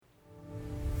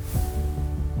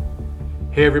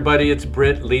Hey everybody, it's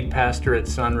Britt, lead pastor at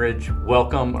Sunridge.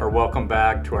 Welcome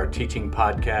back to our teaching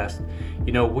podcast.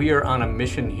 You know, we are on a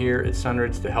mission here at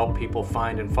Sunridge to help people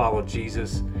find and follow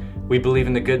Jesus. We believe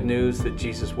in the good news that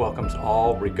Jesus welcomes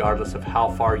all, regardless of how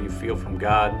far you feel from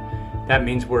God. That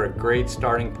means we're a great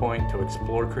starting point to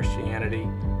explore Christianity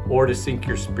or to sink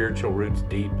your spiritual roots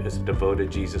deep as a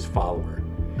devoted Jesus follower.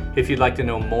 If you'd like to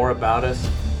know more about us,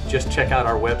 just check out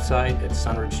our website at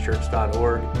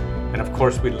sunridgechurch.org. And of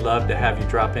course, we'd love to have you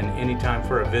drop in anytime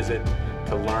for a visit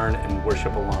to learn and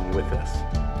worship along with us.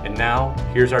 And now,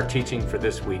 here's our teaching for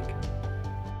this week.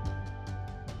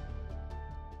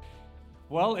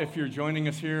 Well, if you're joining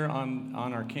us here on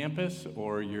our campus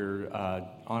or you're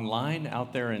online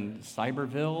out there in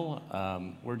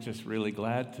Cyberville, we're just really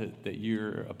glad that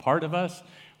you're a part of us.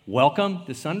 Welcome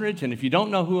to Sunridge. And if you don't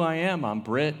know who I am, I'm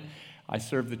Britt. I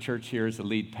serve the church here as a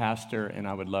lead pastor, and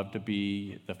I would love to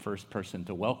be the first person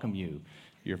to welcome you,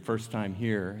 your first time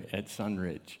here at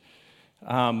Sunridge.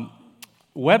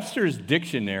 Webster's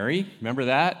Dictionary, remember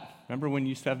that? Remember when you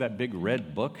used to have that big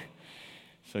red book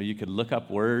so you could look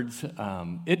up words?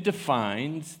 It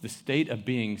defines the state of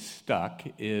being stuck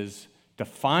is to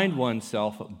find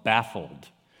oneself baffled,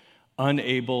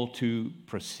 unable to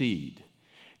proceed.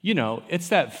 You know, it's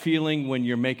that feeling when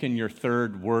you're making your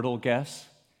third Wordle guess.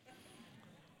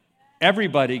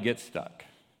 Everybody gets stuck.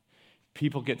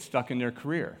 People get stuck in their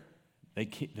career.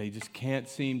 They just can't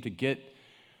seem to get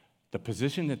the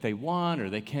position that they want, or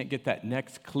they can't get that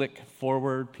next click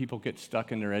forward. People get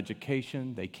stuck in their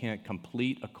education. They can't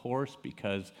complete a course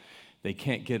because they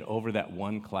can't get over that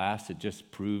one class. It just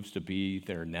proves to be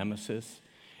their nemesis.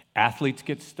 Athletes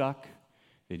get stuck.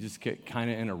 They just get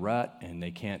kind of in a rut, and they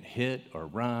can't hit or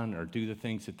run or do the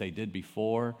things that they did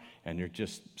before, and they're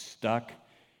just stuck.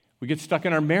 We get stuck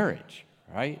in our marriage,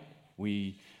 right?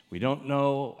 We don't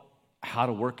know how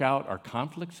to work out our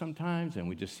conflicts sometimes, and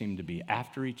we just seem to be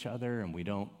after each other, and we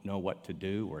don't know what to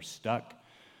do. We're stuck.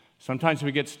 Sometimes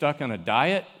we get stuck on a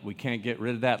diet. We can't get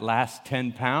rid of that last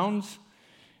 10 pounds.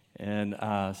 And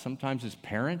sometimes as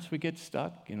parents we get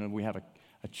stuck. You know, we have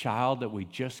a child that we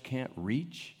just can't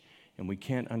reach, and we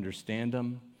can't understand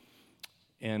them.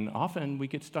 And often we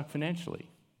get stuck financially,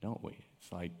 don't we?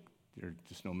 It's like there's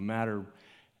just no matter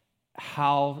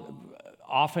how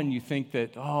often you think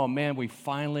that, oh man, we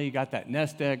finally got that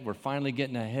nest egg, we're finally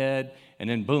getting ahead, and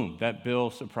then boom, that bill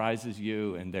surprises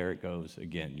you, and there it goes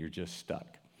again. You're just stuck.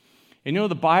 And you know,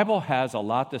 the Bible has a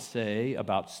lot to say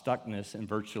about stuckness in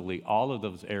virtually all of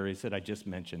those areas that I just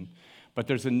mentioned, but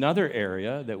there's another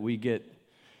area that we get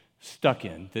stuck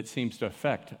in that seems to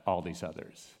affect all these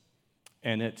others,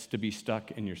 and it's to be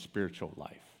stuck in your spiritual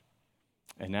life.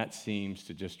 And that seems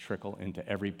to just trickle into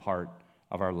every part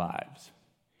of our lives.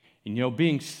 And you know,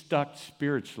 being stuck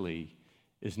spiritually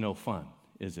is no fun,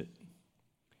 is it?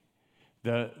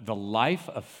 The life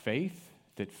of faith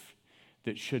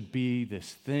that should be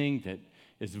this thing that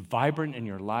is vibrant in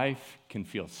your life can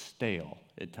feel stale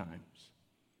at times.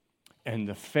 And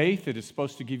the faith that is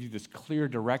supposed to give you this clear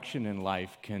direction in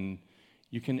life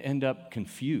you can end up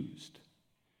confused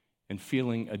and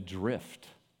feeling adrift.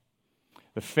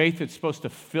 The faith that's supposed to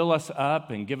fill us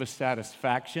up and give us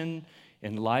satisfaction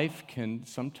in life can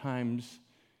sometimes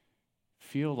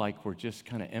feel like we're just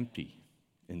kind of empty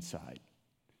inside.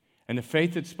 And the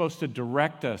faith that's supposed to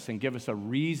direct us and give us a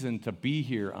reason to be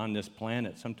here on this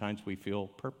planet, sometimes we feel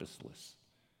purposeless.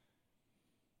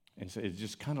 And so it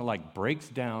just kind of like breaks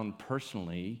down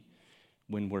personally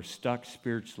when we're stuck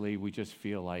spiritually. We just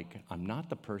feel like I'm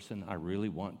not the person I really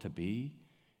want to be,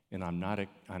 and I'm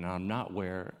not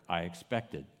where I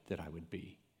expected that I would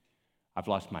be. I've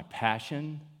lost my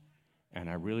passion, and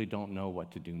I really don't know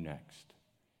what to do next.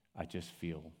 I just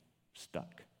feel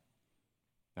stuck.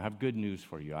 I have good news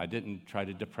for you. I didn't try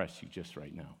to depress you just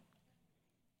right now.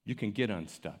 You can get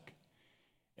unstuck.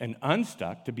 And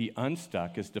to be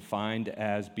unstuck is defined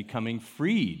as becoming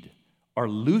freed or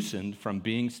loosened from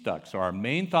being stuck. So our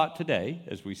main thought today,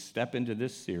 as we step into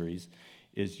this series,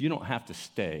 is you don't have to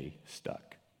stay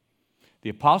stuck. The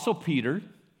Apostle Peter,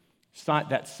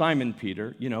 that Simon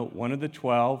Peter, you know, one of the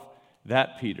 12,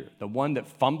 that Peter, the one that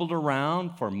fumbled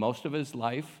around for most of his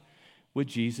life with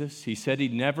Jesus. He said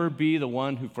he'd never be the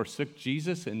one who forsook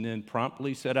Jesus and then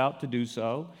promptly set out to do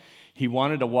so. He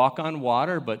wanted to walk on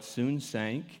water, but soon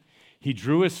sank. He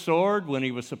drew his sword when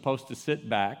he was supposed to sit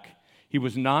back. He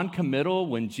was non-committal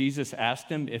when Jesus asked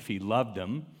him if he loved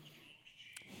him.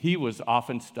 He was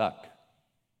often stuck.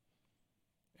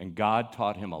 And God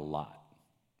taught him a lot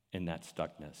in that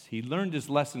stuckness. He learned his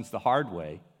lessons the hard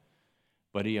way,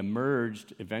 but he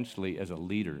emerged eventually as a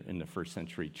leader in the first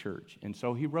century church. And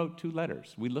so he wrote 2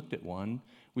 letters. We looked at one.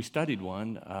 We studied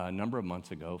one a number of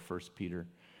months ago, 1 Peter.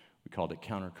 We called it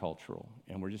Countercultural.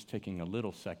 And we're just taking a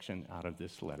little section out of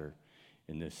this letter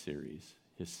in this series,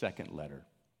 his second letter.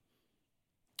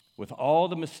 With all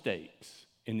the mistakes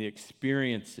and the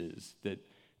experiences that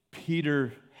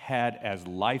Peter had as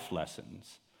life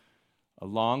lessons,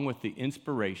 along with the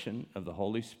inspiration of the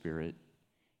Holy Spirit,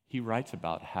 he writes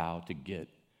about how to get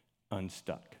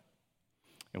unstuck.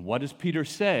 And what does Peter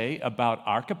say about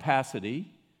our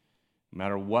capacity, no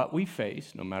matter what we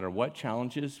face, no matter what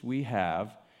challenges we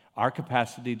have, our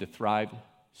capacity to thrive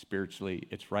spiritually?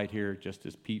 It's right here, just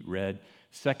as Pete read.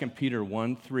 2 Peter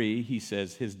 1:3, he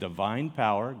says, his divine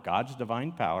power, God's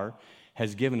divine power,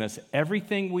 has given us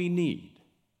everything we need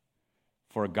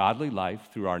for a godly life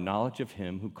through our knowledge of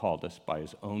him who called us by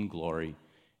his own glory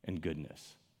and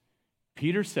goodness.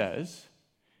 Peter says,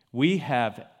 we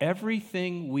have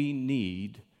everything we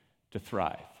need to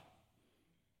thrive.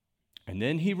 And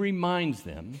then he reminds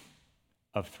them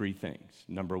of 3 things.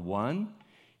 Number 1,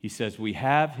 he says we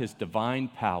have his divine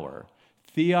power,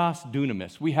 theos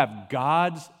dunamis. We have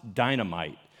God's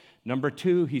dynamite. Number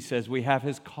 2, he says we have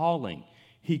his calling.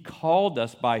 He called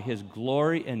us by his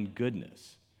glory and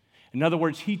goodness. In other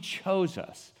words, he chose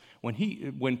us.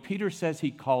 When Peter says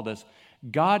he called us,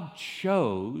 God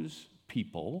chose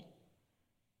people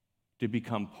to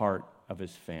become part of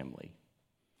his family.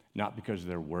 Not because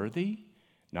they're worthy,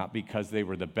 not because they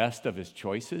were the best of his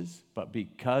choices, but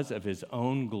because of his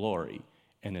own glory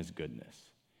and his goodness.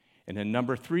 And then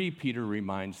number 3, Peter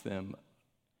reminds them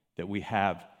that we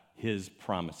have his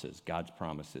promises, God's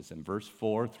promises. In verse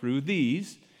 4, through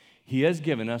these, he has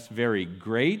given us very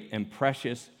great and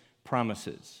precious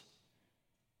promises.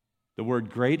 The word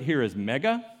great here is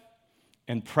mega,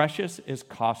 and precious is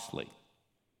costly.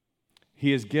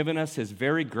 He has given us his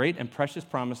very great and precious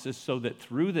promises so that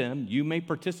through them you may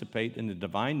participate in the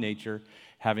divine nature,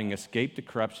 having escaped the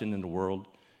corruption in the world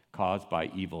caused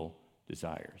by evil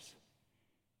desires.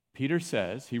 Peter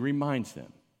says, he reminds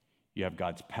them, you have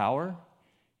God's power,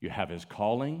 you have his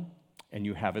calling, and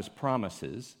you have his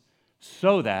promises,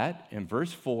 so that, in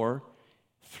verse 4,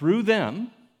 through them,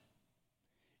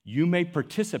 you may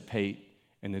participate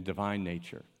in the divine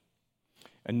nature.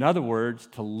 In other words,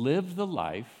 to live the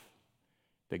life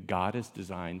that God has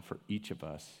designed for each of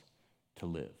us to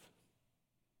live.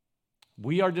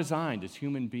 We are designed as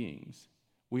human beings.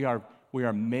 We are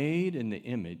made in the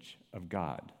image of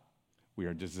God. We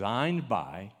are designed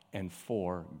by and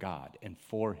for God and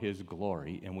for his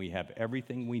glory, and we have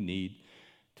everything we need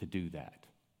to do that,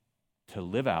 to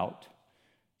live out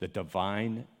the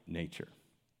divine nature.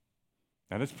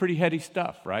 Now, that's pretty heady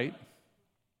stuff, right?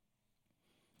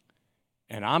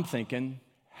 And I'm thinking,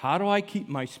 how do I keep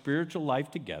my spiritual life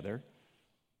together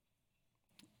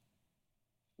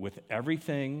with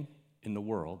everything in the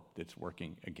world that's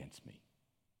working against me?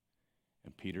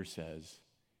 And Peter says,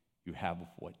 you have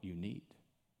what you need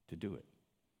to do it.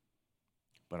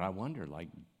 But I wonder,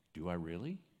 do I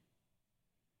really?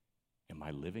 Am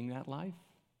I living that life?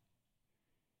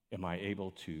 Am I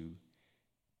able to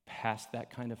pass that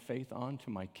kind of faith on to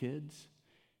my kids,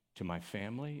 to my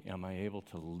family? Am I able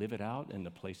to live it out in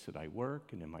the place that I work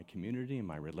and in my community and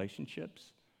my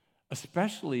relationships?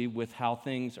 Especially with how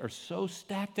things are so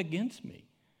stacked against me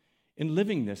in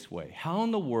living this way. How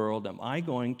in the world am I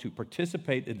going to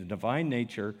participate in the divine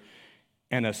nature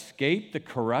and escape the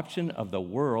corruption of the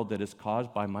world that is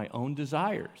caused by my own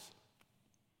desires?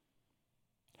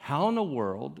 How in the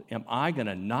world am I going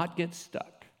to not get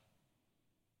stuck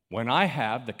when I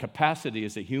have the capacity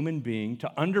as a human being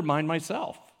to undermine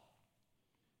myself?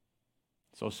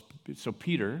 So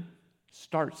Peter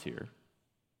starts here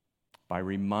by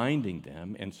reminding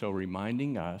them, and so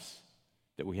reminding us,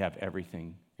 that we have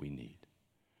everything we need.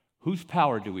 Whose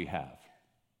power do we have?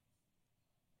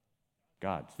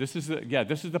 God's. This is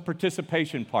the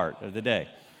participation part of the day.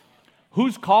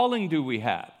 Whose calling do we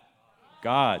have?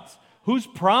 God's. Whose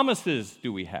promises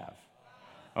do we have?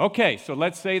 Okay, so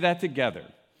let's say that together.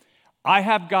 I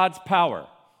have God's power.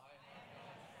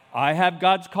 I have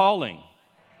God's calling.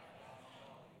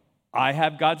 I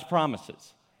have God's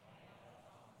promises.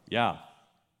 Yeah.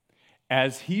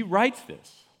 As he writes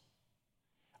this,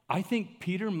 I think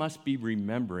Peter must be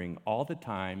remembering all the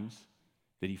times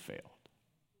that he failed.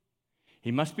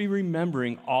 He must be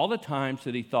remembering all the times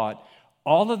that he thought,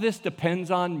 all of this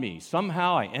depends on me.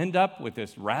 Somehow I end up with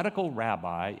this radical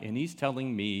rabbi, and he's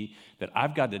telling me that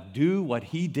I've got to do what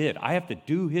he did. I have to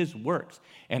do his works.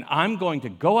 And I'm going to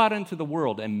go out into the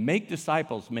world and make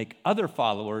disciples, make other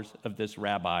followers of this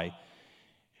rabbi.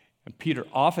 And Peter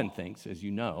often thinks, as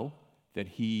you know, that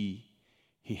he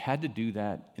He had to do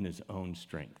that in his own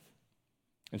strength.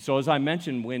 And so, as I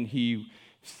mentioned, when he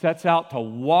sets out to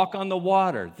walk on the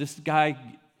water, this guy,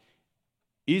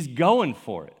 he's going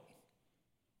for it.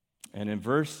 And in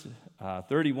verse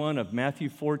 31 of Matthew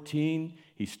 14,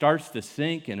 he starts to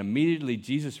sink, and immediately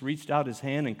Jesus reached out his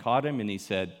hand and caught him, and he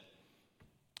said,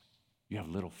 "You have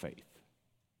little faith.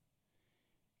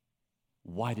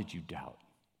 Why did you doubt?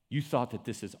 You thought that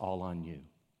this is all on you."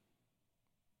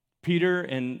 Peter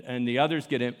and the others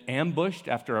get ambushed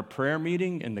after a prayer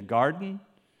meeting in the garden,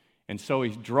 and so he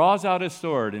draws out his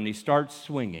sword and he starts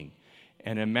swinging.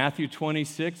 And in Matthew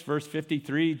 26, verse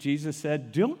 53, Jesus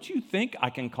said, "Don't you think I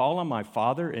can call on my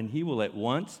Father and he will at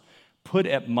once put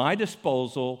at my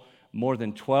disposal more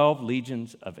than 12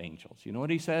 legions of angels?" You know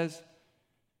what he says?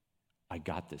 "I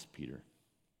got this, Peter."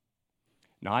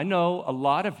 Now, I know a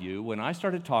lot of you, when I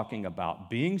started talking about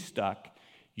being stuck,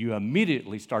 you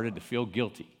immediately started to feel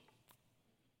guilty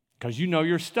because you know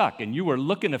you're stuck and you were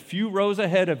looking a few rows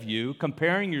ahead of you,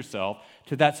 comparing yourself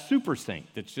to that super saint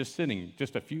that's just sitting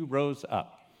just a few rows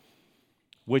up,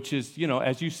 which is,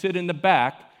 as you sit in the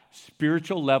back,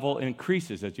 spiritual level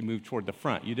increases as you move toward the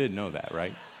front. You didn't know that,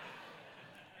 right?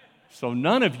 So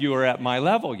none of you are at my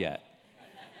level yet.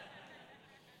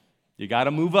 You got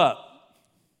to move up.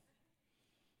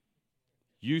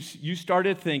 You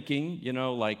started thinking,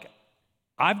 like,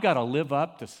 I've got to live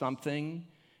up to something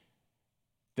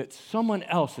that someone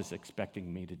else is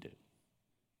expecting me to do.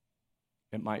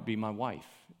 It might be my wife.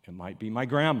 It might be my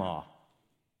grandma. It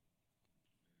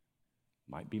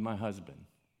might be my husband.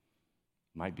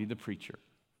 It might be the preacher.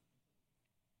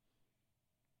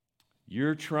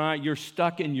 You're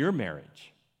stuck in your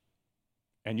marriage.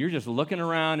 And you're just looking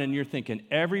around and you're thinking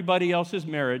everybody else's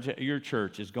marriage at your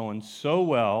church is going so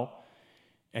well,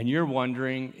 and you're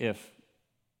wondering if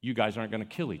you guys aren't going to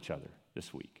kill each other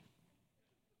this week.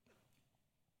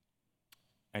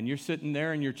 And you're sitting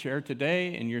there in your chair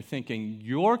today and you're thinking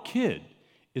your kid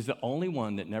is the only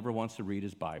one that never wants to read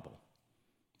his Bible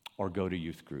or go to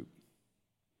youth group.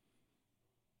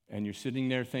 And you're sitting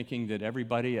there thinking that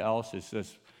everybody else is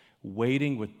just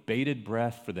waiting with bated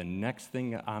breath for the next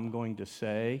thing I'm going to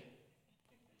say.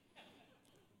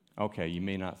 Okay, you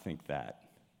may not think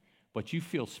that, but you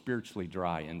feel spiritually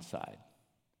dry inside.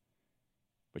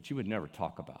 But you would never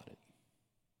talk about it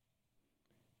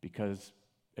because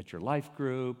at your life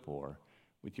group or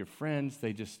with your friends,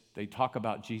 they talk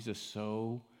about Jesus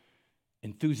so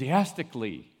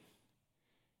enthusiastically.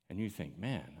 And you think,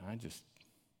 man,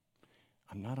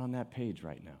 I'm not on that page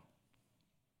right now.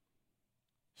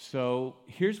 So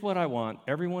here's what I want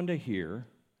everyone to hear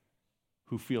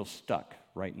who feels stuck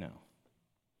right now.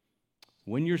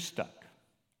 When you're stuck,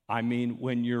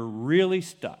 when you're really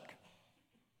stuck,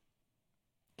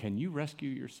 can you rescue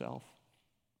yourself?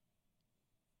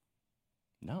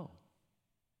 No.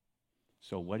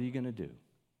 So what are you going to do?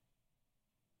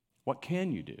 What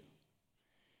can you do?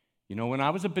 When I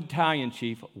was a battalion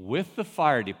chief with the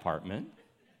fire department,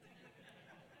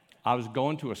 I was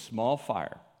going to a small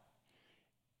fire.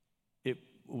 It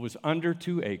was under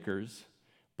 2 acres,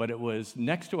 but it was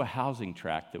next to a housing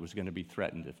tract that was going to be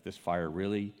threatened if this fire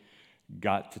really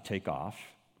got to take off.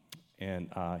 And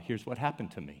here's what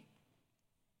happened to me.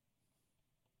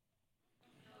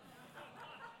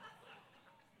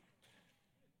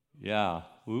 Yeah,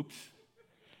 oops.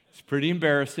 It's pretty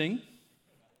embarrassing.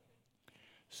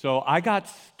 So I got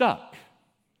stuck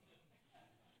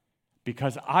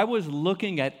because I was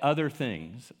looking at other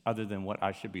things other than what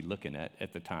I should be looking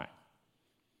at the time.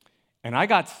 And I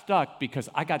got stuck because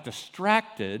I got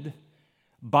distracted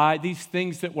by these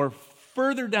things that were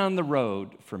further down the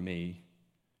road for me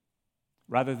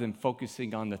rather than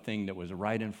focusing on the thing that was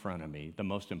right in front of me, the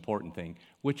most important thing,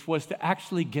 which was to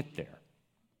actually get there.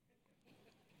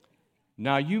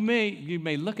 Now, you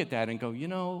may look at that and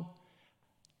go,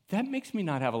 that makes me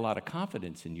not have a lot of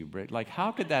confidence in you, Britt. Like,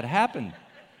 how could that happen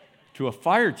to a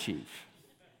fire chief?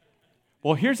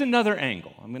 Well, here's another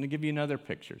angle. I'm going to give you another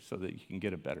picture so that you can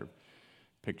get a better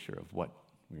picture of what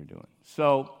we're doing.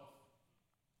 So,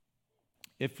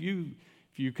 if you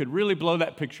could really blow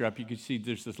that picture up, you could see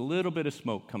there's this little bit of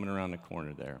smoke coming around the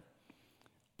corner there.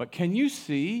 But can you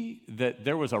see that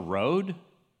there was a road?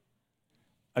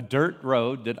 A dirt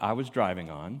road that I was driving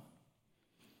on.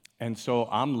 And so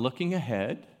I'm looking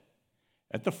ahead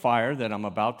at the fire that I'm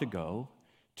about to go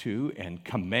to and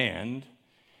command.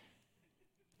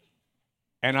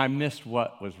 And I missed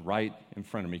what was right in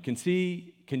front of me.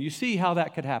 Can you see how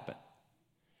that could happen?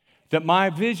 That my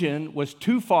vision was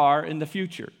too far in the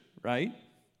future, right?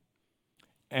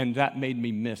 And that made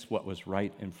me miss what was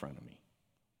right in front of me.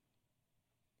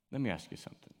 Let me ask you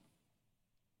something.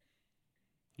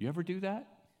 You ever do that?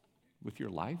 with your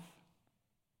life?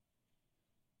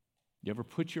 You ever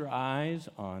put your eyes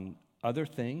on other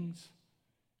things?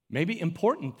 Maybe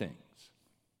important things,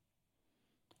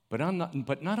 but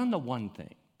not on the one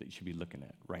thing that you should be looking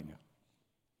at right now.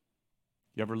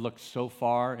 You ever look so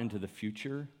far into the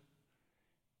future,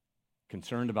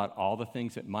 concerned about all the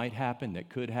things that might happen, that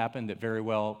could happen, that very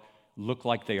well look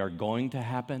like they are going to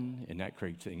happen, and that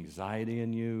creates anxiety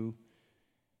in you,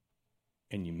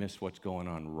 and you miss what's going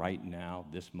on right now,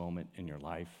 this moment in your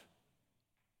life?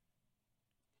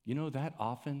 You know, that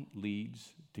often leads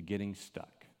to getting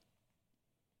stuck.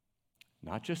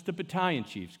 Not just the battalion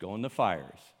chiefs going to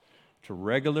fires, to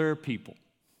regular people.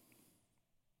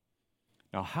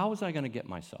 Now, how was I going to get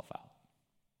myself out?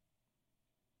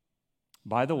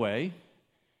 By the way,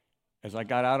 as I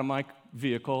got out of my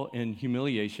vehicle in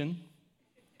humiliation,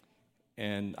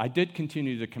 and I did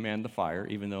continue to command the fire,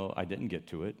 even though I didn't get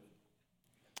to it,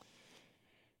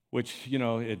 which,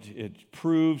 it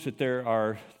proves that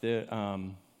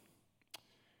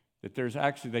that there's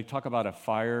actually, they talk about a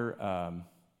fire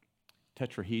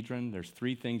tetrahedron. There's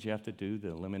 3 things you have to do to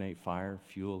eliminate fire: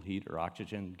 fuel, heat, or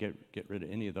oxygen. Get rid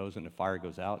of any of those and the fire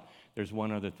goes out. There's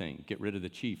one other thing: get rid of the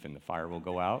chief and the fire will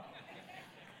go out.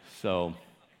 So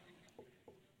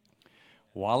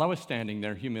while I was standing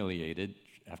there humiliated,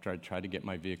 after I tried to get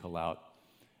my vehicle out,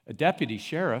 a deputy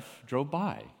sheriff drove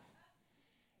by,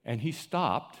 and he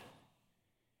stopped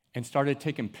and started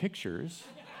taking pictures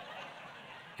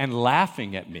and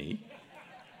laughing at me,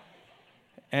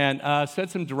 and said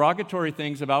some derogatory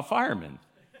things about firemen.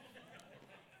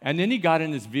 And then he got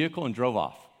in his vehicle and drove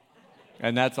off.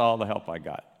 And that's all the help I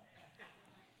got.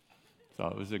 So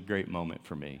it was a great moment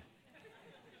for me.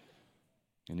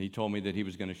 And he told me that he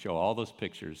was going to show all those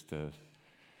pictures to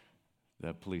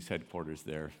the police headquarters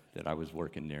there that I was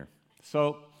working near.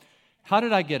 So how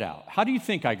did I get out? How do you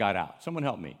think I got out? Someone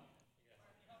help me.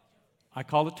 I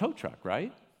called a tow truck,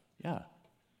 right? Yeah.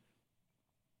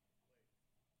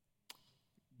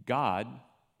 God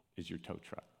is your tow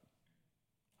truck.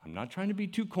 I'm not trying to be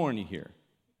too corny here,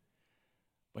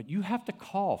 but you have to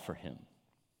call for him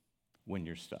when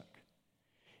you're stuck.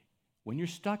 When you're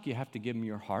stuck, you have to give him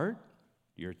your heart,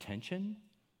 your attention,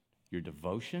 your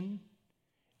devotion,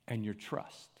 and your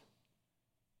trust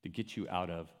to get you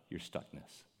out of your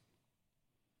stuckness.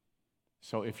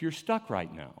 So if you're stuck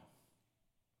right now,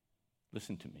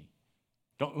 listen to me.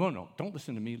 Don't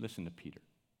listen to me, listen to Peter.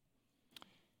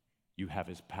 You have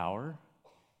his power,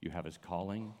 you have his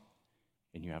calling,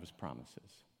 and you have his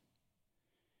promises.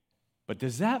 But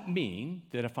does that mean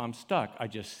that if I'm stuck, I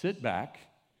just sit back,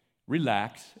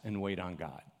 relax, and wait on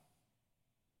God?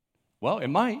 Well, it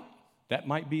might. That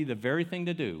might be the very thing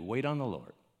to do, wait on the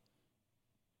Lord.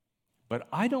 But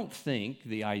I don't think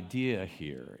the idea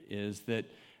here is that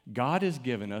God has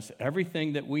given us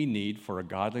everything that we need for a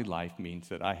godly life means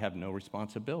that I have no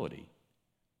responsibility.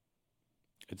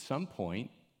 At some point,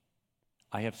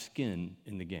 I have skin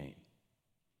in the game.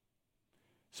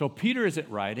 So Peter isn't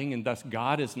writing, and thus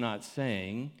God is not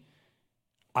saying,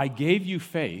 I gave you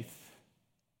faith,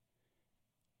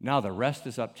 now the rest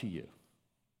is up to you.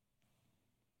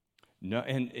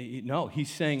 No, he's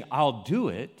saying, I'll do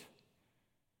it,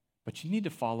 but you need to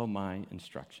follow my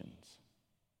instructions.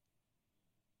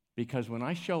 Because when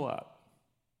I show up,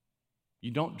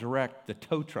 you don't direct the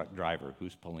tow truck driver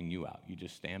who's pulling you out. You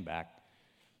just stand back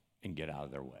and get out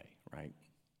of their way, right?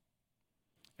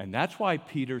 And that's why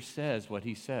Peter says what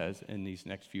he says in these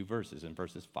next few verses. In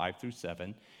verses 5 through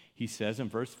 7, he says in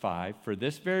verse 5, for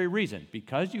this very reason,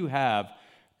 because you have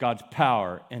God's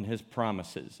power and his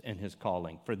promises and his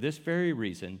calling, for this very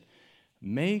reason,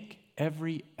 make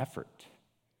every effort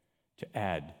to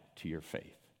add to your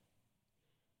faith.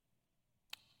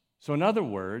 So in other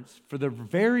words, for the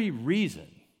very reason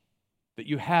that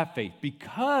you have faith,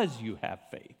 because you have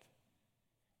faith,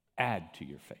 add to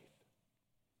your faith.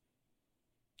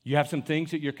 You have some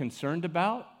things that you're concerned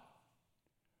about,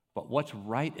 but what's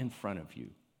right in front of you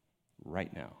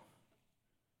right now?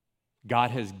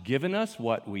 God has given us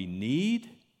what we need,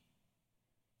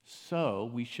 so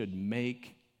we should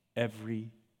make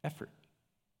every effort.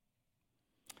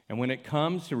 And when it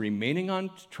comes to remaining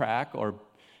on track or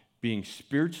being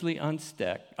spiritually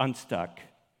unstuck,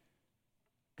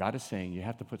 God is saying you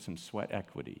have to put some sweat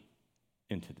equity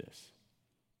into this.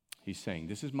 He's saying,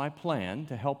 this is my plan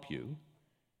to help you,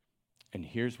 and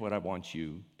here's what I want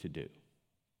you to do.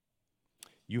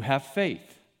 You have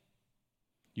faith.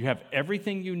 You have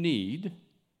everything you need,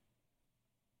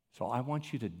 so I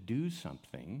want you to do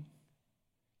something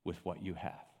with what you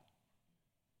have.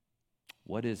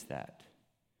 What is that?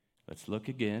 Let's look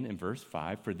again in verse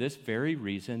 5. For this very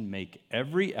reason, make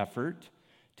every effort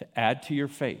to add to your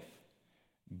faith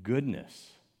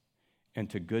goodness, and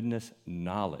to goodness,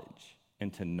 knowledge,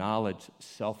 and to knowledge,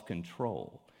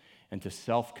 self-control, and to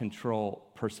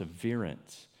self-control,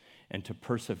 perseverance, and to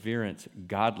perseverance,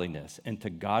 godliness, and to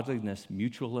godliness,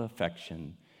 mutual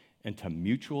affection, and to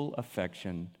mutual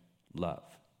affection, love.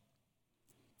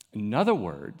 In other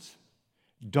words,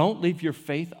 don't leave your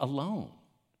faith alone.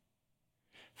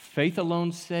 Faith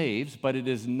alone saves, but it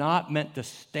is not meant to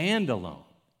stand alone.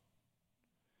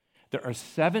 There are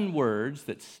 7 words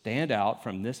that stand out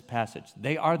from this passage.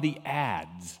 They are the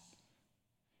adds.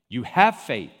 You have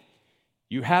faith,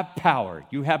 you have power,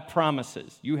 you have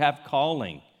promises, you have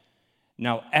calling.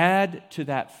 Now add to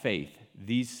that faith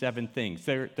these 7 things.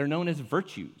 They're known as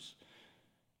virtues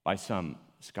by some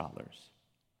scholars.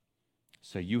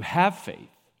 So you have faith,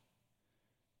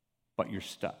 but you're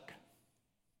stuck.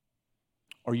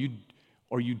 Or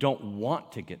you don't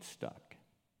want to get stuck.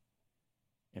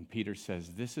 And Peter says,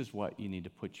 this is what you need to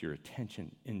put your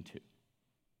attention into.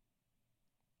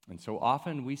 And so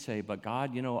often we say, but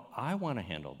God, I want to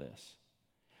handle this.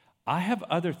 I have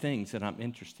other things that I'm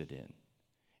interested in.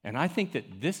 And I think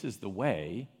that this is the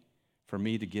way for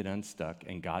me to get unstuck.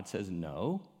 And God says,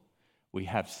 no, we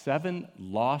have 7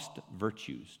 lost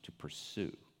virtues to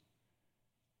pursue.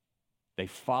 They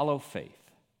follow faith,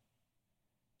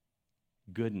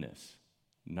 goodness,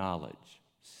 knowledge,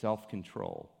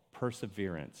 self-control,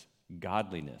 perseverance,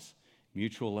 godliness,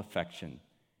 mutual affection,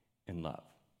 and love.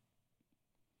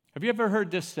 Have you ever heard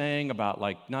this saying about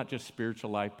not just spiritual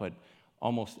life, but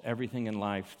almost everything in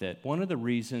life, that one of the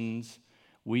reasons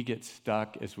we get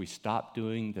stuck is we stop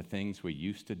doing the things we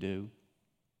used to do?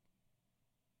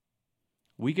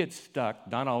 We get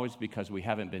stuck not always because we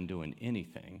haven't been doing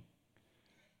anything.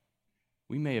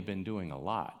 We may have been doing a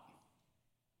lot,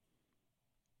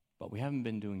 but we haven't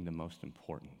been doing the most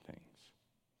important things.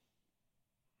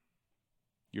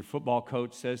 Your football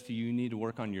coach says to you, you need to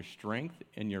work on your strength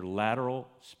and your lateral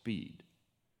speed.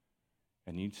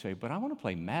 And you'd say, but I want to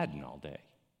play Madden all day.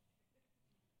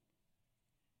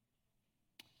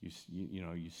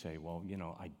 You say, well,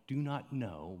 I do not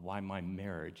know why my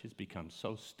marriage has become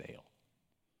so stale.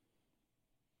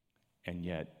 And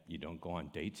yet, you don't go on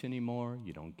dates anymore.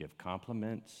 You don't give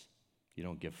compliments. You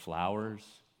don't give flowers.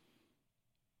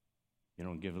 You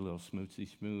don't give a little smoochie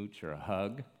smooch or a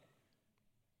hug.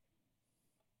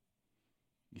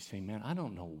 You say, man, I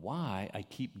don't know why I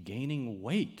keep gaining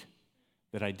weight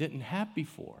that I didn't have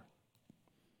before.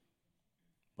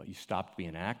 But you stopped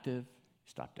being active, you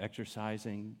stopped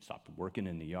exercising, stopped working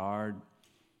in the yard.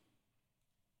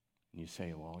 And you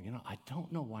say, well, I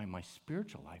don't know why my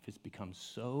spiritual life has become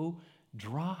so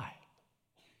dry.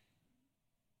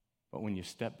 But when you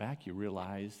step back, you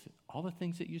realize all the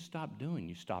things that you stopped doing.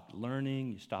 You stopped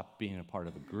learning, you stopped being a part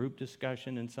of a group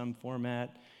discussion in some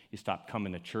format, you stopped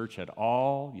coming to church at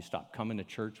all, you stopped coming to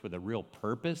church with a real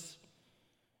purpose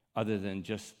other than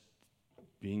just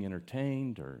being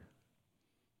entertained or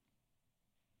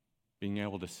being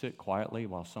able to sit quietly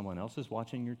while someone else is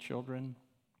watching your children.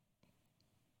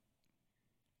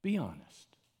 Be honest,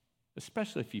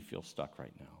 especially if you feel stuck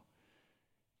right now.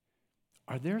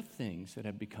 Are there things that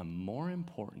have become more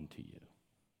important to you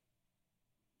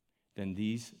than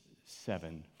these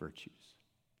 7 virtues?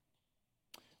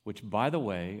 Which, by the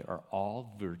way, are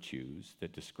all virtues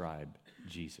that describe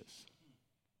Jesus.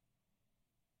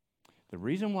 The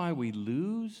reason why we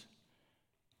lose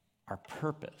our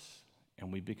purpose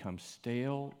and we become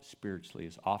stale spiritually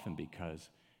is often because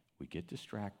we get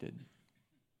distracted,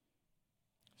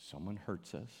 someone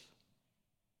hurts us,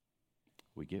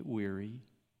 we get weary,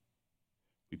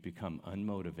 we become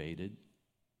unmotivated,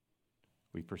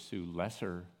 we pursue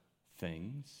lesser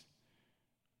things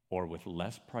or with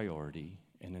less priority,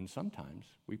 and then sometimes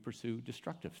we pursue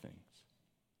destructive things.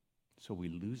 So we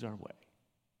lose our way.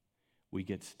 We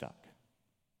get stuck.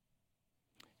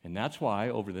 And that's why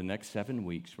over the next 7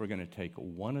 weeks, we're going to take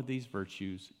one of these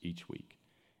virtues each week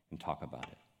and talk about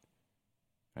it.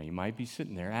 Now, you might be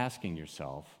sitting there asking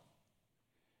yourself,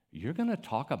 you're going to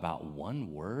talk about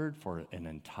one word for an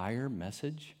entire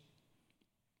message?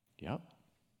 Yep.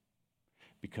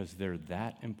 Because they're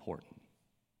that important.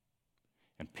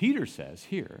 And Peter says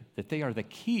here that they are the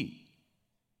key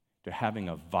to having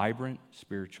a vibrant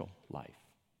spiritual life.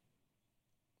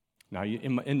 Now,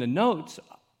 in the notes,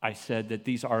 I said that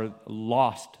these are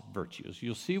lost virtues.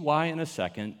 You'll see why in a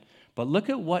second, but look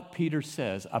at what Peter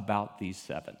says about these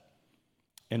 7.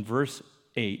 In verse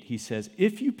 8, he says,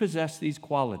 if you possess these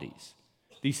qualities,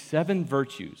 these 7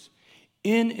 virtues,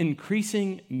 in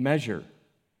increasing measure,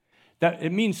 that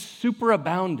it means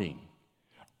superabounding,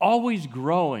 always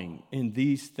growing in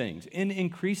these things, in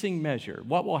increasing measure,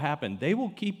 what will happen? They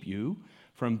will keep you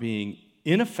from being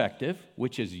ineffective,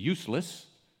 which is useless,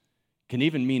 can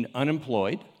even mean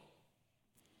unemployed,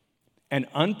 and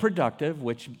unproductive,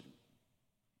 which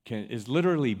is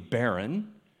literally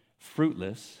barren,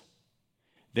 fruitless.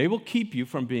 They will keep you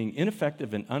from being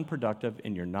ineffective and unproductive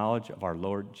in your knowledge of our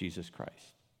Lord Jesus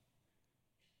Christ.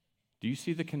 Do you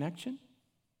see the connection?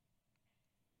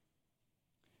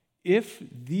 If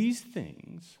these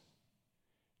things,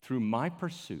 through my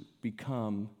pursuit,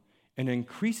 become an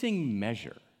increasing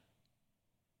measure,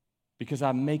 because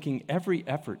I'm making every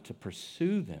effort to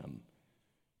pursue them,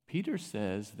 Peter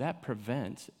says that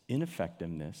prevents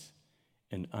ineffectiveness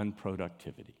and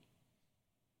unproductivity.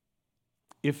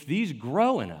 If these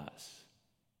grow in us,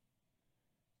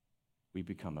 we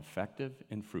become effective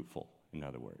and fruitful, in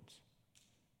other words.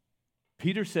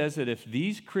 Peter says that if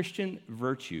these Christian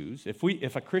virtues,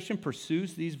 if a Christian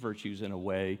pursues these virtues in a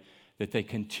way that they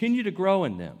continue to grow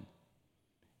in them,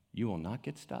 you will not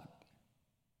get stuck.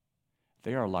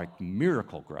 They are like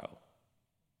miracle grow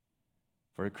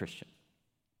for a Christian.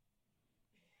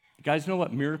 You guys know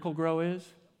what miracle grow is?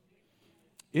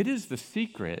 It is the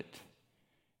secret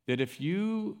that if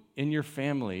you in your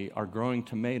family are growing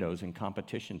tomatoes in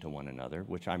competition to one another,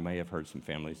 which I may have heard some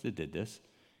families that did this,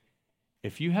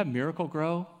 if you have miracle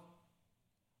grow,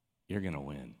 you're going to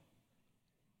win.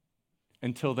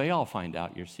 Until they all find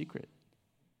out your secret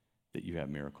that you have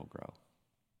miracle grow.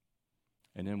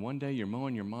 And then one day you're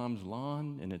mowing your mom's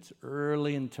lawn and it's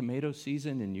early in tomato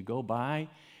season and you go by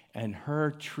and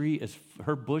her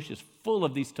bush is full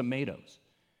of these tomatoes.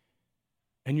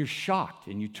 And you're shocked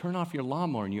and you turn off your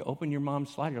lawnmower and you open your mom's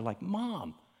slider. You're like,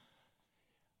 Mom,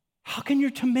 how can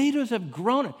your tomatoes have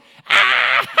grown?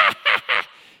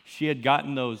 She had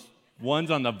gotten those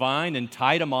ones on the vine and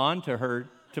tied them on to her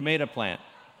tomato plant.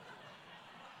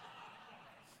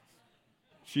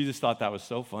 She just thought that was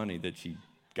so funny that she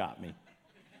got me.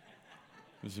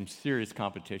 There was some serious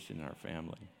competition in our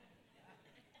family.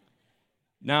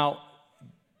 Now,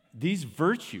 these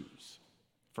virtues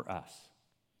for us,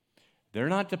 they're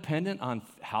not dependent on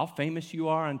how famous you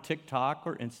are on TikTok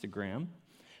or Instagram.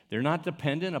 They're not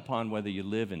dependent upon whether you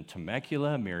live in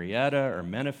Temecula, Marietta, or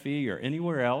Menifee, or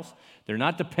anywhere else. They're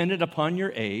not dependent upon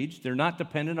your age. They're not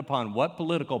dependent upon what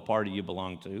political party you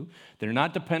belong to. They're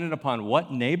not dependent upon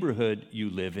what neighborhood you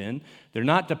live in. They're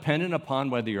not dependent upon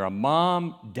whether you're a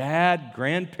mom, dad,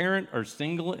 grandparent, or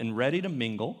single and ready to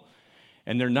mingle.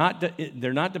 And they're not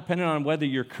dependent on whether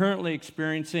you're currently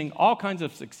experiencing all kinds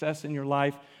of success in your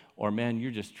life, or, man,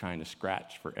 you're just trying to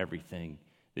scratch for everything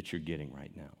that you're getting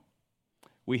right now.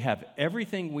 We have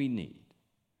everything we need,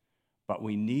 but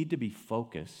we need to be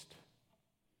focused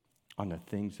on the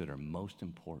things that are most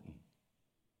important,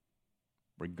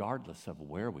 regardless of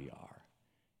where we are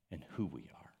and who we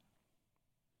are.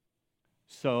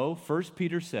 So, 1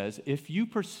 Peter says, if you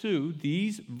pursue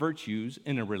these virtues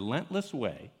in a relentless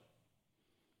way,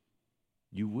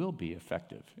 you will be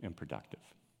effective and productive.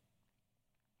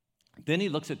 Then he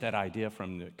looks at that idea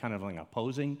from the kind of like an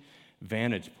opposing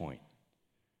vantage point.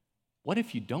 What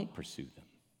if you don't pursue them?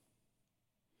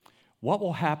 What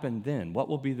will happen then? What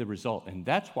will be the result? And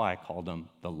that's why I call them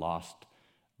the lost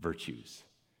virtues.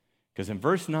 Because in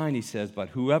verse 9 he says, but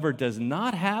whoever does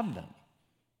not have them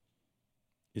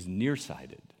is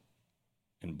nearsighted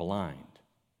and blind,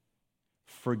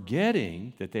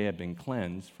 forgetting that they have been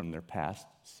cleansed from their past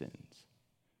sins.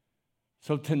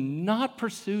 So to not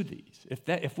pursue these,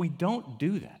 if we don't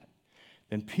do that,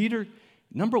 then Peter,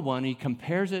 number one, he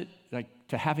compares it like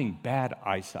to having bad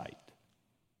eyesight.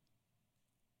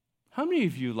 How many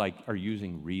of you are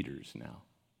using readers now?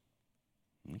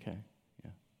 Okay,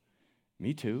 yeah.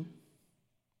 Me too.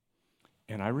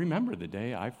 And I remember the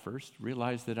day I first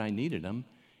realized that I needed them,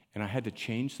 and I had to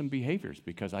change some behaviors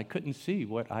because I couldn't see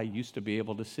what I used to be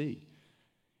able to see.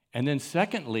 And then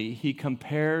secondly, he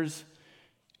compares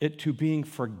it to being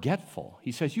forgetful.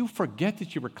 He says, you forget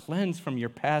that you were cleansed from your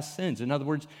past sins. In other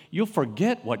words, you'll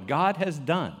forget what God has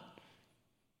done.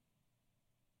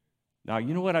 Now,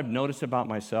 you know what I've noticed about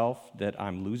myself? That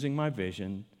I'm losing my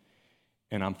vision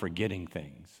and I'm forgetting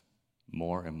things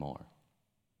more and more.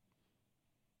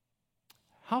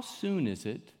 How soon is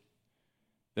it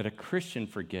that a Christian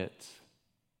forgets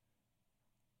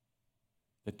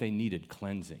that they needed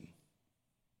cleansing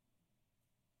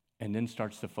and then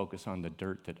starts to focus on the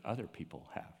dirt that other people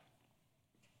have?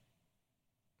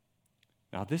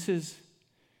 Now, this is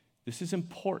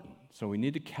important, so we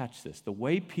need to catch this. The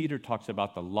way Peter talks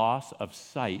about the loss of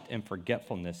sight and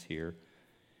forgetfulness here,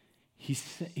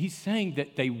 he's saying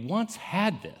that they once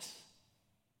had this.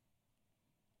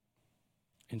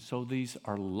 And so these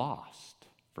are lost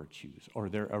virtues, or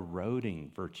they're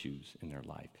eroding virtues in their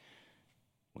life.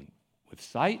 When With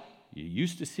sight, you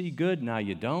used to see good, now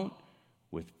you don't.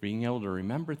 With being able to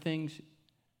remember things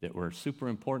that were super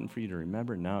important for you to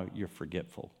remember, now you're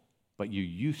forgetful. But you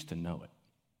used to know it.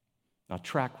 Now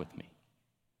track with me.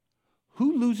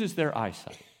 Who loses their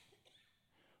eyesight?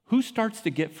 Who starts to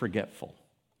get forgetful?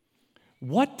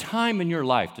 What time in your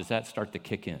life does that start to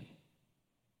kick in?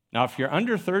 Now, if you're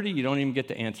under 30, you don't even get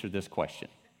to answer this question.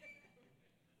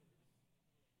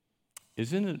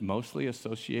 Isn't it mostly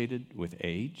associated with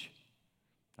age?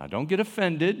 Now, don't get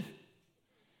offended.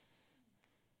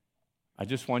 I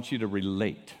just want you to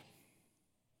relate.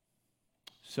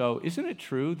 So, isn't it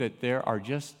true that there are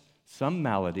just some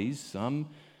maladies, some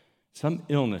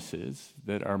illnesses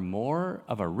that are more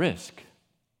of a risk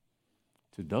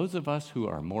to those of us who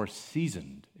are more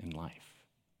seasoned in life?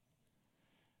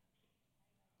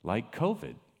 Like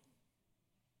COVID.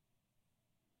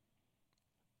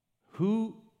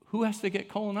 Who has to get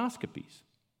colonoscopies?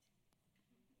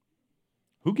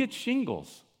 Who gets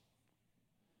shingles?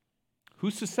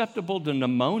 Who's susceptible to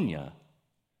pneumonia?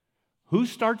 Who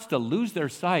starts to lose their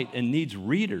sight and needs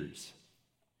readers?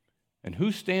 And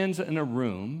who stands in a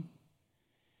room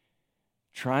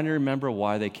trying to remember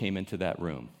why they came into that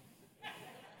room?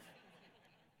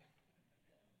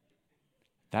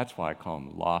 That's why I call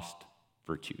them lost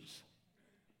virtues.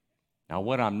 Now,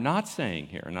 what I'm not saying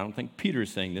here, and I don't think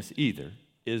Peter's saying this either,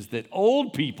 is that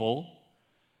old people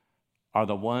are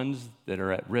the ones that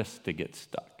are at risk to get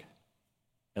stuck.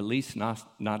 At least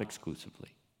not exclusively.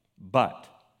 But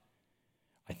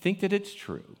I think that it's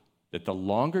true that the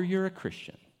longer you're a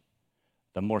Christian,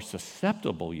 the more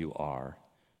susceptible you are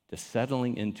to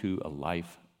settling into a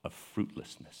life of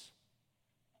fruitlessness.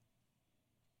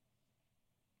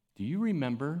 Do you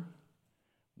remember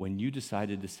when you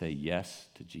decided to say yes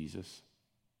to Jesus?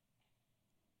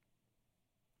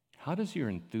 How does your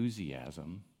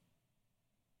enthusiasm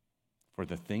for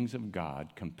the things of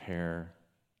God compare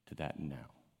to that now?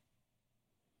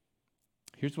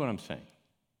 Here's what I'm saying,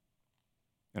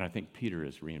 and I think Peter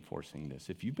is reinforcing this.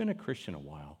 If you've been a Christian a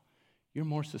while, you're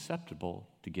more susceptible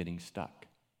to getting stuck.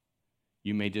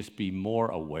 You may just be more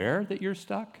aware that you're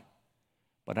stuck,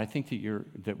 but I think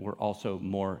that we're also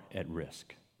more at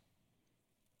risk.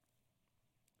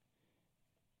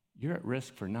 You're at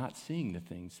risk for not seeing the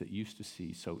things that you used to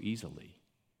see so easily.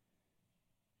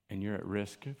 And you're at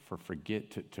risk for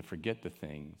to forget the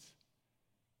things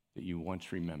that you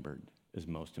once remembered as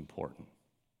most important.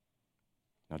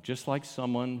 Now, just like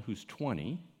someone who's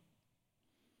 20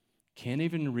 can't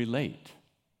even relate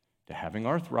to having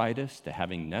arthritis, to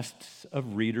having nests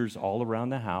of readers all around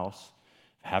the house,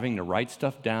 having to write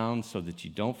stuff down so that you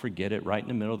don't forget it right in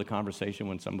the middle of the conversation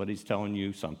when somebody's telling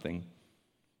you something.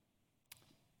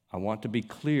 I want to be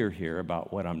clear here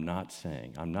about what I'm not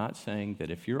saying. I'm not saying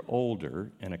that if you're older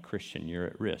and a Christian, you're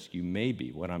at risk. You may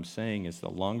be. What I'm saying is the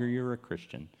longer you're a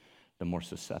Christian, the more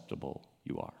susceptible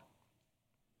you are.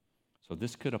 So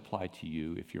this could apply to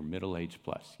you if you're middle-aged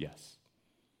plus, yes.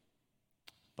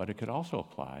 But it could also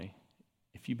apply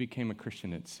if you became a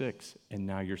Christian at 6 and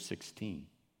now you're 16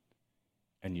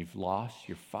 and you've lost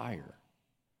your fire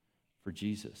for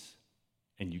Jesus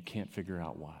and you can't figure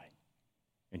out why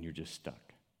and you're just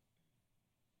stuck.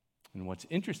 And what's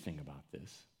interesting about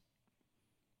this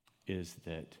is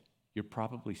that you're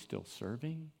probably still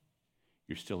serving,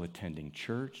 you're still attending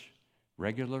church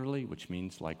regularly, which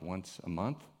means like once a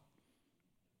month,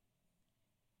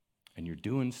 and you're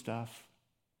doing stuff,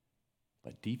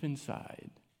 but deep inside,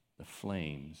 the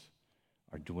flames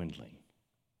are dwindling.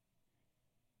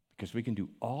 Because we can do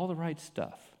all the right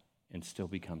stuff and still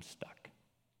become stuck.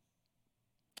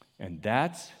 And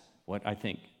that's what I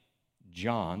think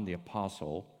John, the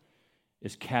apostle,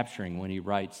 is capturing when he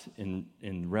writes in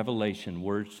Revelation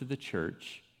words to the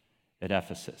church at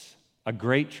Ephesus, a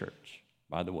great church,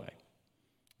 by the way.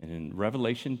 And in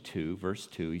Revelation 2, verse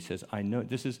 2, he says, I know,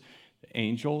 this is the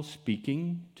angel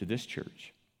speaking to this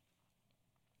church.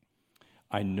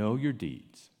 I know your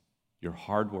deeds, your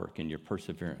hard work, and your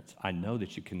perseverance. I know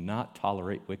that you cannot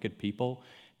tolerate wicked people,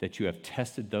 that you have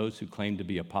tested those who claim to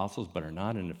be apostles but are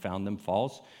not and have found them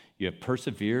false. You have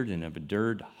persevered and have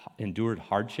endured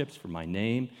hardships for my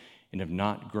name and have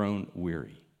not grown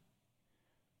weary.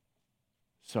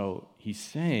 So he's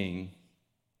saying,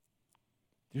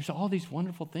 there's all these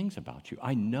wonderful things about you.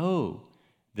 I know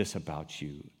this about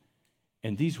you.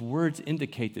 And these words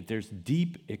indicate that there's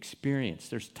deep experience.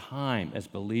 There's time as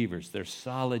believers. There's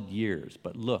solid years.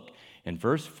 But look, in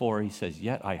verse 4, he says,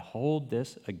 yet I hold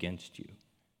this against you.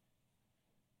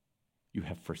 You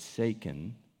have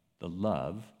forsaken the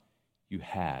love you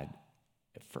had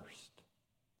at first.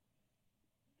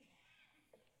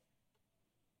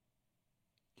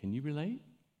 Can you relate?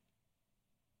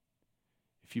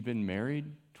 If you've been married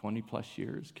 20 plus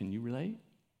years, can you relate?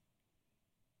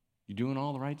 You're doing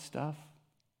all the right stuff,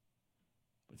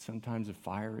 but sometimes the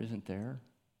fire isn't there.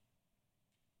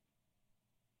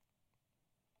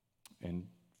 And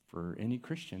for any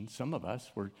Christian, some of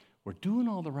us, we're doing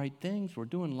all the right things. We're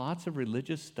doing lots of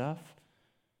religious stuff,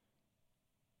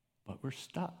 but we're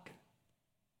stuck.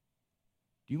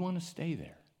 Do you want to stay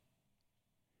there?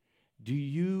 Do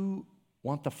you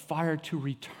want the fire to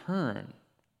return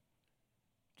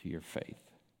to your faith?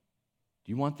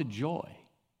 Do you want the joy?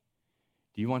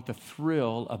 Do you want the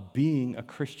thrill of being a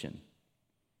Christian?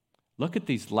 Look at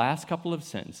these last couple of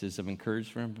sentences of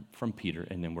encouragement from Peter,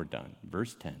 and then we're done.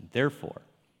 Verse 10, therefore,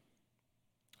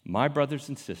 my brothers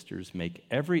and sisters, make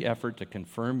every effort to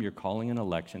confirm your calling and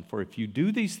election, for if you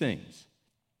do these things,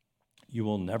 you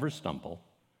will never stumble,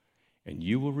 and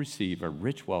you will receive a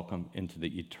rich welcome into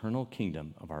the eternal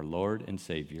kingdom of our Lord and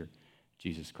Savior,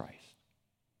 Jesus Christ.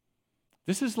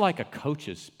 This is like a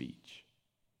coach's speech.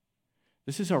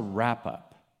 This is a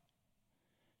wrap-up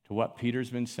to what Peter's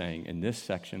been saying in this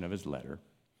section of his letter.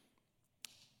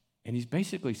 And he's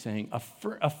basically saying,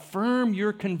 affirm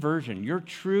your conversion, your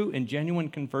true and genuine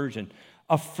conversion.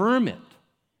 Affirm it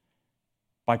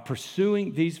by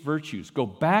pursuing these virtues. Go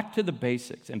back to the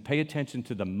basics and pay attention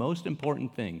to the most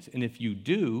important things. And if you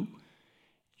do,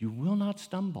 you will not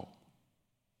stumble.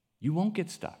 You won't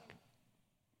get stuck.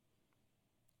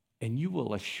 And you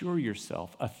will assure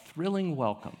yourself a thrilling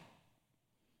welcome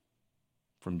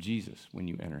from Jesus when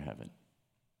you enter heaven.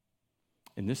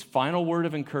 In this final word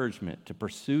of encouragement to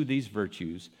pursue these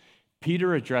virtues,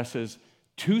 Peter addresses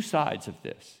two sides of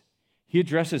this. He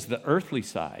addresses the earthly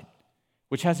side,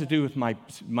 which has to do with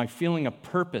my feeling of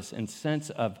purpose and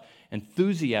sense of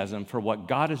enthusiasm for what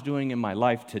God is doing in my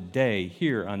life today,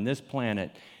 here on this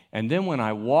planet. And then when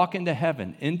I walk into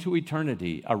heaven, into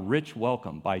eternity, a rich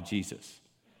welcome by Jesus.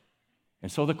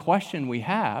 And so the question we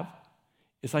have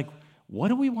is like, what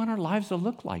do we want our lives to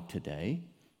look like today?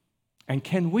 And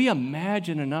can we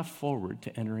imagine enough forward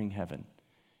to entering heaven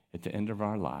at the end of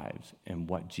our lives and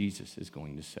what Jesus is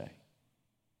going to say?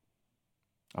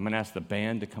 I'm going to ask the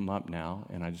band to come up now,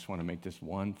 and I just want to make this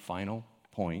one final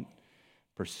point.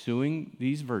 Pursuing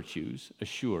these virtues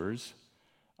assures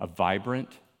a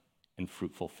vibrant and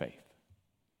fruitful faith.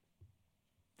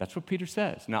 That's what Peter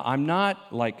says. Now, I'm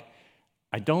not like,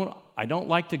 I don't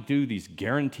like to do these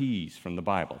guarantees from the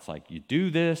Bible. It's like, you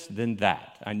do this, then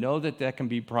that. I know that can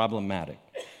be problematic.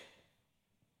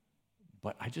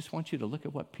 But I just want you to look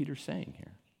at what Peter's saying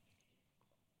here.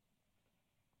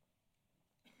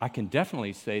 I can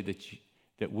definitely say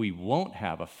that we won't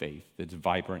have a faith that's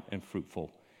vibrant and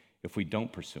fruitful if we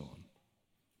don't pursue them.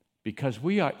 Because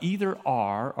we are either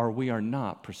are or we are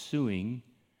not pursuing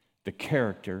the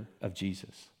character of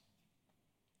Jesus.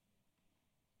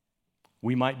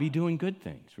 We might be doing good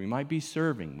things. We might be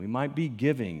serving. We might be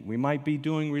giving. We might be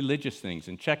doing religious things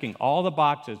and checking all the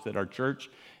boxes that our church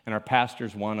and our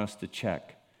pastors want us to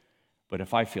check. But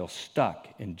if I feel stuck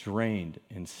and drained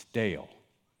and stale,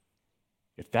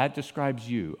 if that describes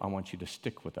you, I want you to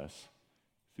stick with us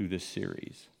through this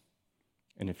series.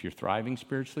 And if you're thriving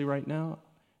spiritually right now,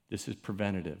 this is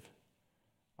preventative.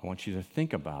 I want you to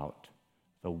think about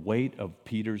the weight of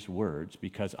Peter's words,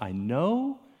 because I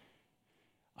know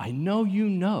you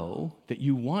know that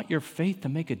you want your faith to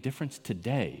make a difference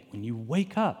today. When you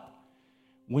wake up,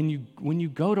 when you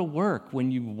go to work, when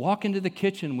you walk into the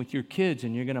kitchen with your kids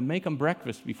and you're going to make them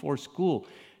breakfast before school,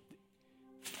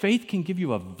 faith can give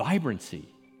you a vibrancy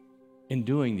in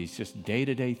doing these just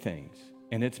day-to-day things,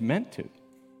 and it's meant to.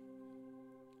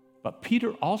 But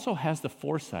Peter also has the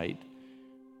foresight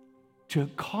to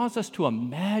cause us to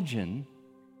imagine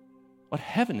what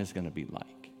heaven is going to be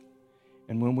like.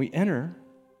 And when we enter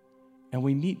and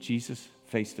we meet Jesus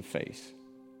face to face.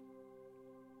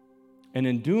 And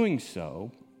in doing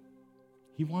so,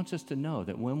 he wants us to know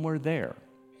that when we're there,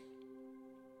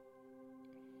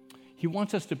 he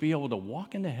wants us to be able to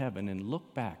walk into heaven and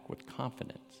look back with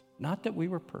confidence. Not that we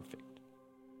were perfect,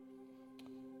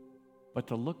 but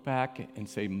to look back and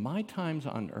say, my times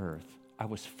on earth, I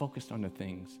was focused on the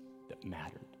things that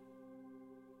mattered.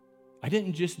 I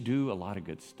didn't just do a lot of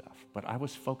good stuff, but I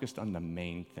was focused on the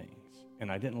main things.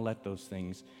 And I didn't let those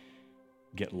things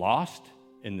get lost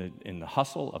in the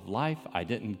hustle of life. I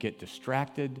didn't get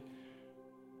distracted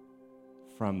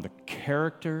from the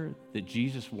character that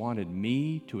Jesus wanted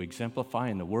me to exemplify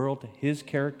in the world, his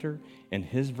character and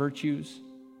his virtues.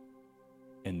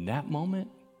 And that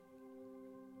moment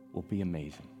will be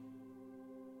amazing.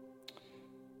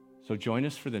 So join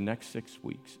us for the next 6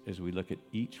 weeks as we look at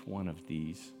each one of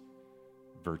these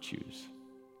virtues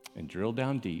and drill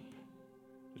down deep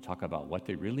to talk about what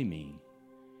they really mean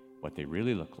what they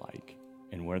really look like,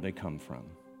 and where they come from.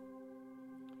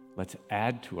 Let's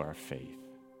add to our faith,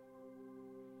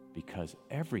 because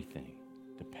everything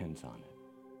depends on it.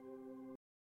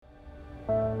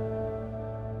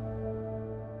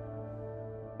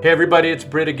 Hey everybody, it's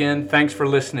Britt again. Thanks for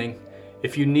listening.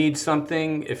 If you need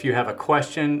something, if you have a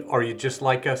question, or you'd just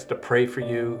like us to pray for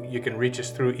you, you can reach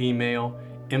us through email,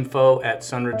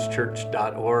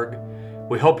 info@sunridgechurch.org.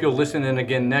 We hope you'll listen in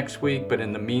again next week, but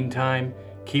in the meantime,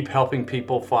 keep helping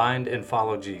people find and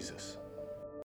follow Jesus.